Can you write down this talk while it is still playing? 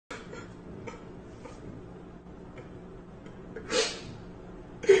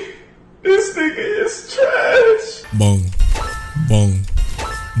This nigga is trash. Bong, bong,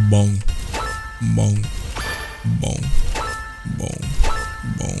 bong, bong, bong, bong,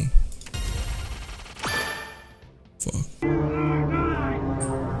 bong. Fuck.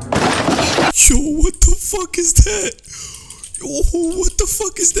 Yo, what the fuck is that? Yo, what the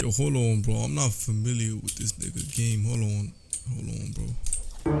fuck is that? Yo, hold on, bro. I'm not familiar with this nigga game. Hold on, bro.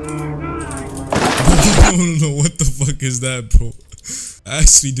 I don't know what the fuck is that, bro. I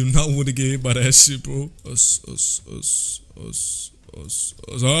actually do not want to get hit by that shit, bro. Us.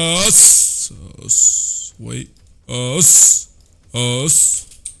 Wait. Us.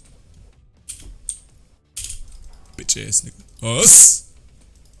 Bitch ass nigga. Us.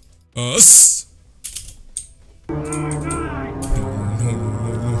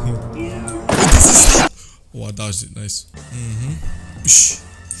 Oh, I dodged it. Nice.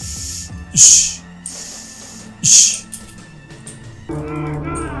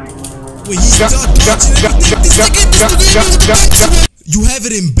 Wait, he's dodging everything. You have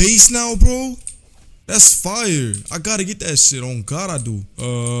it in base now, bro? That's fire. I gotta get that shit on. God, I do.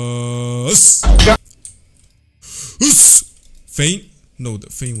 Faint? No, the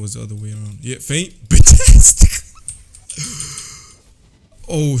faint was the other way around. Yeah, faint. Bitch.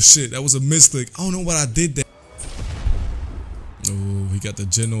 Oh shit, that was a misclick. I don't know what I did there. Oh, he got the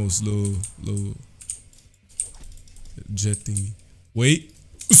Genos, little jet thingy. Wait.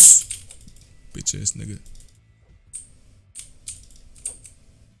 Bitch ass nigga.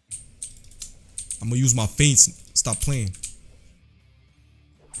 I'm gonna use my feints. Stop playing.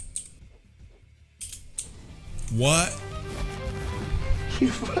 What?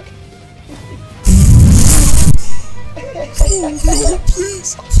 Oh no,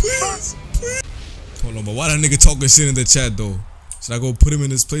 please. Hold on, but why that nigga talking shit in the chat though? Should I go put him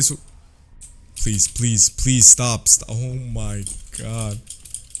in his place? Please stop. Oh my god.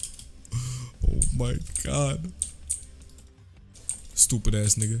 Oh my god. Stupid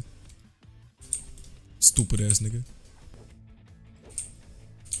ass nigga.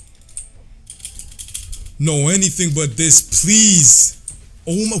 No, anything but this, please.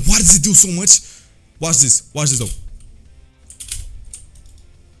 Oh my, why does it do so much? Watch this though.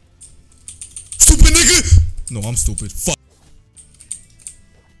 Stupid nigga! No, I'm stupid. Fuck.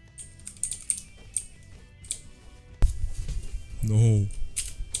 No.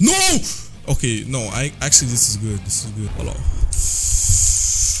 Okay, no, actually this is good. Hold on.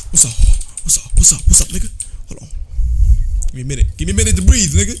 What's up, nigga? Hold on. Give me a minute to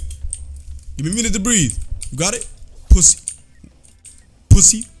breathe, nigga. Give me a minute to breathe. You got it? Pussy.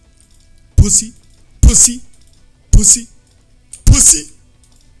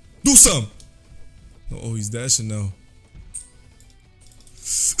 Do something. Oh, he's dashing now.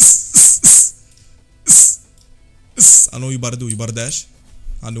 I know what you about to do. You about to dash?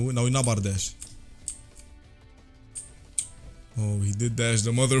 I knew it. No, you're not about to dash. Oh, he did dash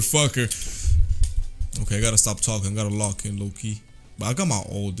the motherfucker. Okay, I gotta stop talking. I gotta lock in low key. But I got my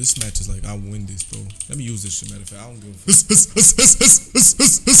ult. This match is like, I win this, bro. Let me use this shit, matter of fact. I don't give a fuck.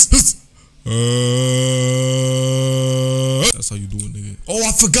 That's how you do it, nigga. Oh,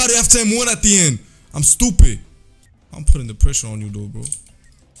 I forgot it. F10-1 at the end. I'm stupid. I'm putting the pressure on you, though, bro.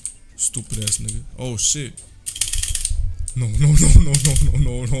 Stupid ass nigga. Oh, shit. No.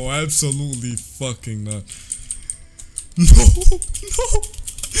 Absolutely fucking not. No,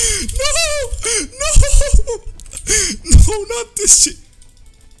 not this shit.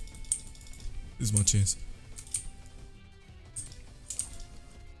 This is my chance.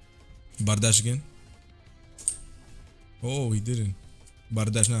 You about to dash again? Oh, he didn't. About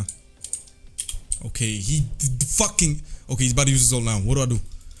to dash now. Okay, he fucking. Okay, he's about to use his ult now. What do?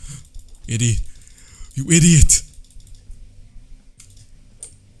 Idiot. You idiot.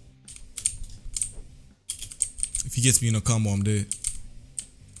 If he gets me in a combo, I'm dead.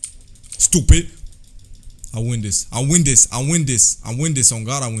 Stupid. I win this. On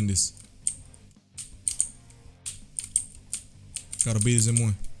God, I win this. Gotta beat his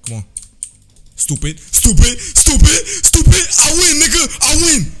M1. Come on. Stupid. I win, nigga. I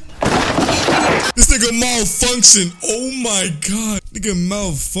win. This nigga malfunction. Oh my god. Nigga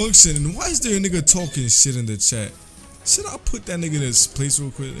malfunction. And why is there a nigga talking shit in the chat? Should I put that nigga in his place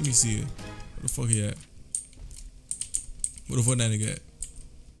real quick? Let me see it. Where the fuck he at? Where the fuck that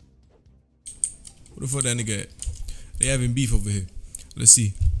nigga at? They having beef over here. Let's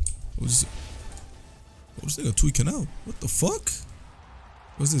see. What's this? Oh, this nigga tweaking out. What the fuck?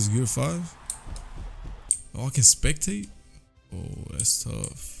 What's this, gear 5? Oh, I can spectate? Oh, that's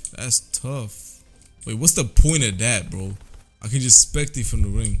tough. Wait, what's the point of that, bro? I can just spectate from the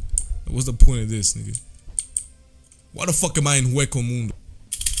ring. Like, what's the point of this, nigga? Why the fuck am I in Hueco Mundo?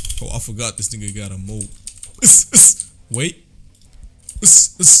 Oh, I forgot this nigga got a mode. Wait.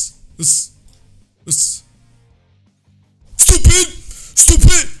 Stupid!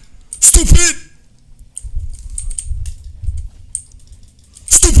 Stupid! Stupid!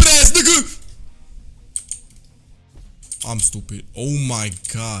 Stupid ass nigga! I'm stupid. Oh my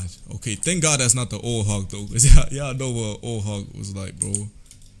god. Okay, thank god that's not the old hog though. Cause y'all know what old hog was like, bro.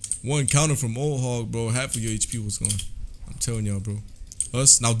 One counter from old hog, bro. Half of your HP was gone. I'm telling y'all, bro.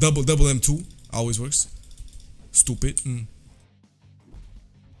 Us now double M2 always works. Stupid.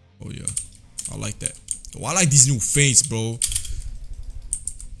 Oh yeah, I like that. Oh, I like these new feints, bro.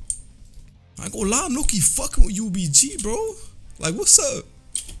 I ain't gonna lie, I'm low-key fucking with UBG, bro. Like, what's up?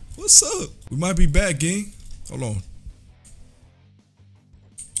 What's up? We might be back, gang. Hold on.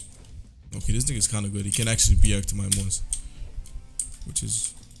 Okay, this nigga's kind of good. He can actually react to my ones, which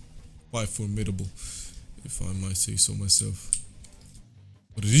is quite formidable, if I might say so myself.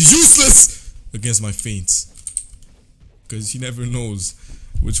 But it is useless against my feints, because he never knows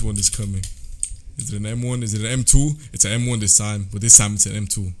which one is coming. Is it an M1? Is it an M2? It's an M1 this time, but this time it's an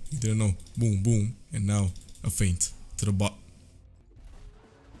M2. You didn't know. Boom, boom, and now a feint to the bot.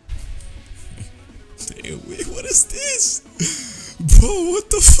 Damn, wait, what is this? Bro, what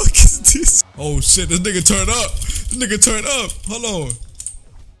the fuck is this? Oh shit, this nigga turned up. This nigga turned up. Hold on.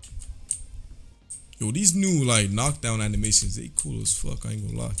 Yo, these new like knockdown animations, they cool as fuck, I ain't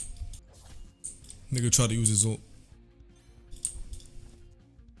gonna lie. Nigga tried to use his ult.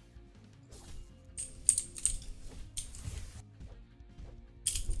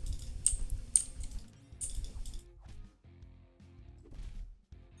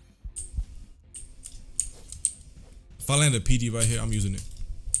 If I land a PD right here, I'm using it.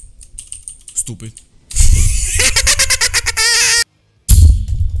 Stupid.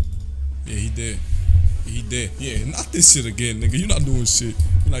 Yeah, he dead. He dead. Yeah, not this shit again, nigga. You're not doing shit.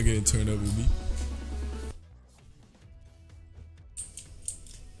 You're not getting turned up with me.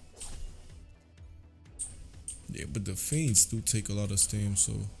 Yeah, but the feints do take a lot of stam,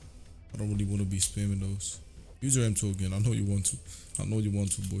 so I don't really want to be spamming those. Use your M2 again. I know you want to. I know you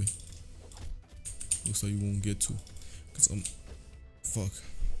want to, boy. Looks like you won't get to. Cause I'm fuck.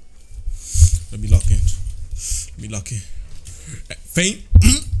 Let me lock in. Let me lock in. Feint.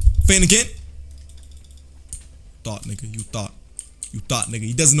 Feint again. Thought, nigga. You thought. You thought, nigga.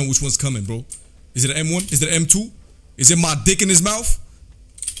 He doesn't know which one's coming, bro. Is it an M1? Is it an M2? Is it my dick in his mouth?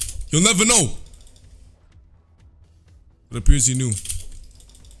 You'll never know. It appears you knew.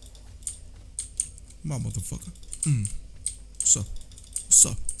 My motherfucker. What's up? What's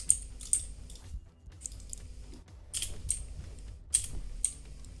up?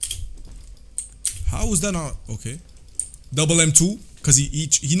 How was that not okay? Double M2, cause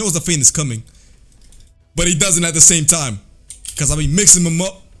he knows the feint is coming, but he doesn't at the same time. Cause I be mixing him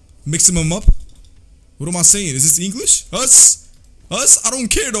up. What am I saying? Is this English? Us? I don't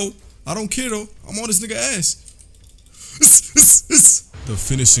care though. I'm on this nigga ass. The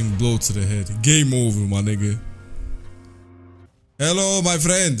finishing blow to the head. Game over, my nigga. Hello, my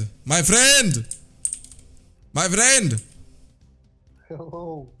friend. My friend.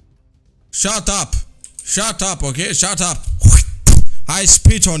 Hello. Shut up. Shut up, okay? Shut up. I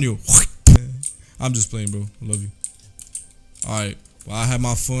spit on you. I'm just playing, bro. I love you. Alright. Well, I had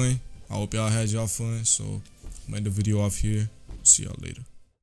my fun. I hope y'all had y'all fun. So, I'm gonna end the video off here. See y'all later.